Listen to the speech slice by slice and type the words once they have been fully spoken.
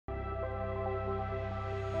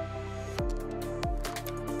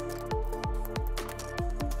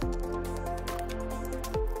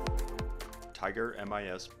Tiger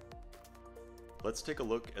MIS. Let's take a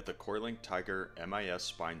look at the CoreLink Tiger MIS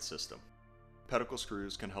spine system. Pedicle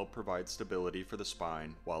screws can help provide stability for the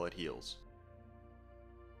spine while it heals.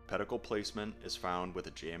 Pedicle placement is found with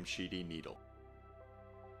a jamsheety needle.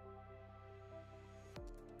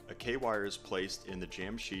 A K-wire is placed in the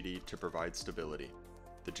jamsheety to provide stability.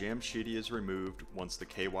 The jamsheety is removed once the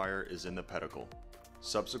K-wire is in the pedicle.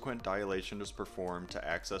 Subsequent dilation is performed to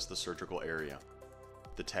access the surgical area.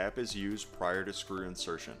 The tap is used prior to screw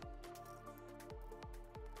insertion.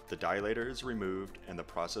 The dilator is removed and the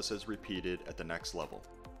process is repeated at the next level.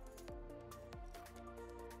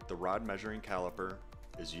 The rod measuring caliper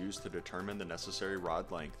is used to determine the necessary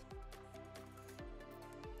rod length.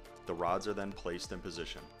 The rods are then placed in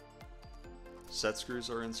position. Set screws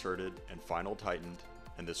are inserted and final tightened,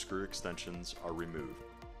 and the screw extensions are removed.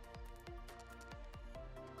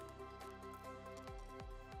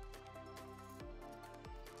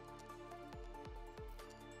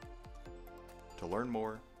 To learn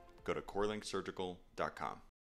more, go to CoreLinkSurgical.com.